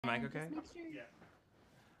Mic And okay? just make sure.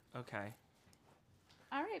 Yeah. Okay.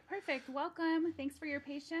 All right, perfect. Welcome. Thanks for your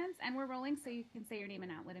patience. And we're rolling so you can say your name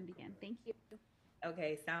and outlet and begin. Thank you.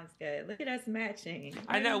 Okay, sounds good. Look at us matching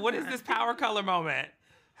I right know. on What is time. this power color moment?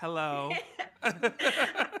 Hello.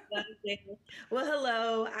 Well,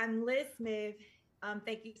 hello, I'm Liz Smith.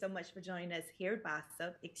 Thank you so much for joining us here at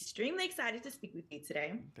BOSSIP. Extremely excited to speak with you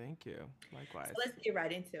today. Thank you. So Likewise. let's get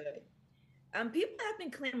right into it. People have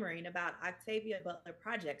been clamoring about Octavia Butler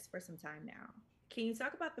projects for some time now. Can you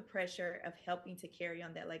talk about the pressure of helping to carry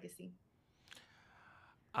on that legacy?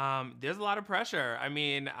 There's a lot of pressure. I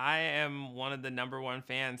mean, I am one of the number one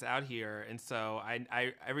fans out here, and so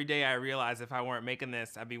I every day I realize if I weren't making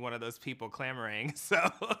this, I'd be one of those people clamoring.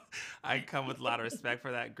 So I come with a lot of respect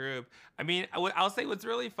for that group. I mean, I'll say what's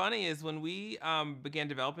really funny is when we began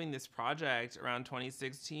developing this project around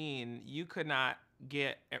 2016, you could not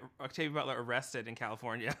get Octavia Butler arrested in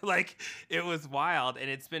California. Like, it was wild,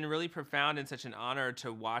 and it's been really profound and such an honor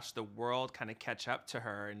to watch the world kind of catch up to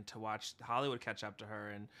her and to watch Hollywood catch up to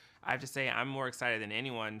her. And I have to say, I'm more excited than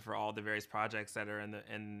anyone for all the various projects that are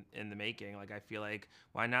in the making. Like, I feel like,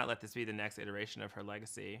 why not let this be the next iteration of her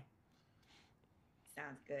legacy?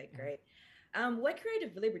 Sounds good. Great. What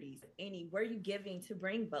creative liberties, if any, were you giving to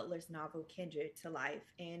bring Butler's novel Kindred to life?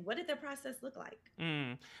 And what did the process look like?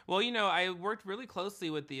 Well, I worked really closely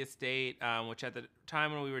with the estate, which at the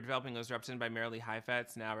time when we were developing was represented by Marilee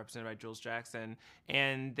Heifetz, now represented by Jules Jackson.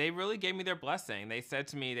 And they really gave me their blessing. They said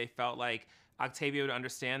to me they felt like Octavia would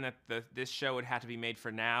understand that this show would have to be made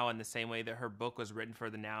for now in the same way that her book was written for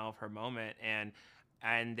the now of her moment.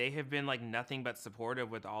 And they have been like nothing but supportive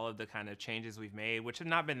with all of the kind of changes we've made, which have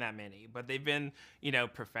not been that many, but they've been,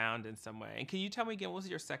 profound in some way. And can you tell me again, what was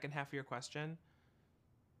your second half of your question?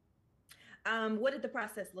 What did the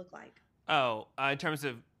process look like? Oh, in terms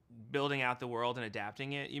of building out the world and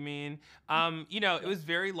adapting it, you mean? It Yeah. was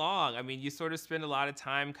very long. I mean, you sort of spend a lot of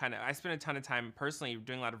time I spent a ton of time personally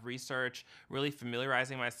doing a lot of research, really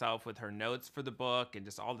familiarizing myself with her notes for the book and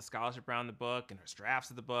just all the scholarship around the book and her drafts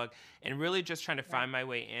of the book, and really just trying to Right. find my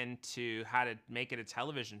way into how to make it a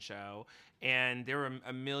television show. And there were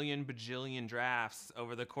a million bajillion drafts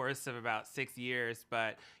over the course of about 6 years.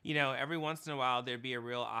 But, every once in a while, there'd be a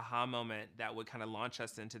real aha moment that would kind of launch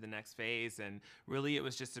us into the next phase. And really, it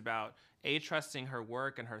was just about trusting her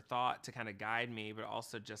work and her thought to kind of guide me, but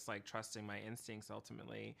also just like trusting my instincts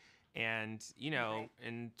ultimately. And Right.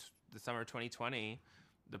 in the summer of 2020,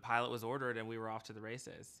 the pilot was ordered and we were off to the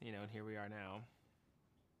races. And here we are now.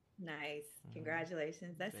 Nice. Hmm.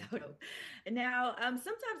 Congratulations. That's Thank so you. dope. And now,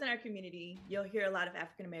 sometimes in our community, you'll hear a lot of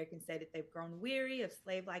African Americans say that they've grown weary of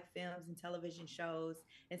slave like films and television shows,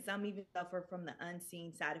 and some even suffer from the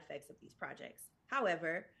unseen side effects of these projects.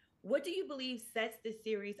 However, what do you believe sets this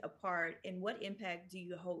series apart, and what impact do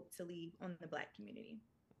you hope to leave on the Black community?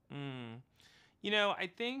 Mm. I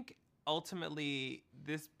think ultimately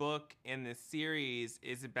this book and this series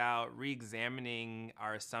is about re-examining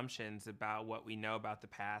our assumptions about what we know about the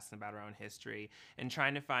past and about our own history, and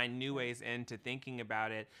trying to find new Right. ways into thinking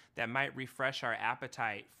about it that might refresh our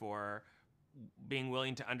appetite for being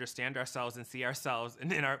willing to understand ourselves and see ourselves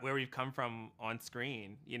and in our where we've come from on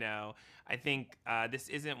screen. I think this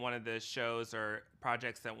isn't one of the shows or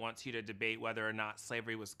projects that wants you to debate whether or not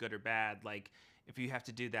slavery was good or bad. Like, if you have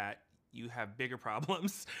to do that, you have bigger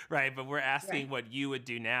problems, right? But we're Right. asking what you would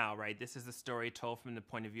do now, right? This is a story told from the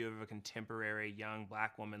point of view of a contemporary young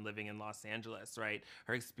Black woman living in Los Angeles, right?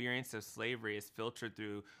 Her experience of slavery is filtered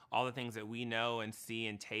through all the things that we know and see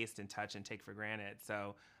and taste and touch and take for granted.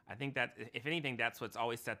 So I think that, if anything, that's what's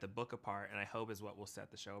always set the book apart, and I hope is what will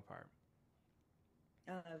set the show apart.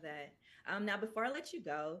 I love that. Now, before I let you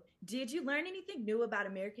go, did you learn anything new about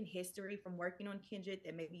American history from working on Kindred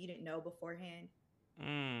that maybe you didn't know beforehand?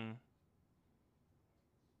 Mm.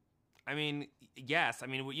 I mean, yes. I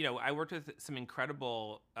mean, I worked with some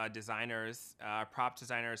incredible designers, prop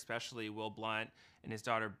designer especially Will Blunt and his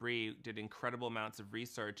daughter Bree did incredible amounts of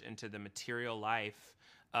research into the material life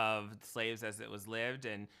of slaves as it was lived.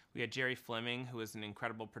 And we had Jerry Fleming, who was an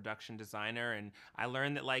incredible production designer. And I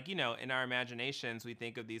learned that, like, in our imaginations, we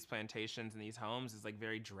think of these plantations and these homes as like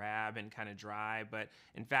very drab and kind of dry, but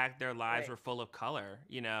in fact, their lives Right. were full of color.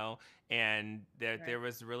 And there Right.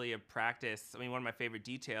 was really a practice. I mean, one of my favorite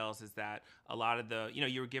details is that a lot of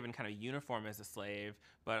you were given kind of uniform as a slave,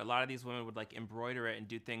 but a lot of these women would like embroider it and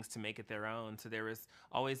do things to make it their own. So there was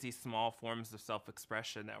always these small forms of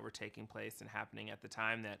self-expression that were taking place and happening at the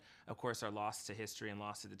time that, of course, are lost to history and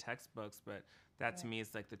lost to the textbooks. But that to Right. me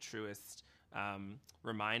is like the truest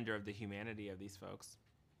reminder of the humanity of these folks.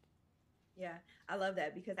 Yeah, I love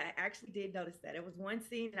that because I actually did notice that. It was one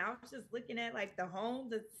scene and I was just looking at like the home,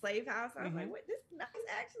 the slave house. I was like, wait, this is nice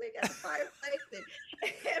actually. Got the fireplace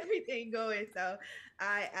and everything going. So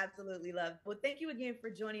I absolutely love it. Well, thank you again for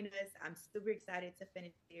joining us. I'm super excited to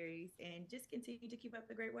finish the series and just continue to keep up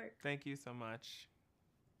the great work. Thank you so much.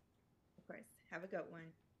 Of course. Have a good one.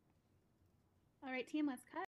 All right, team, let's cut.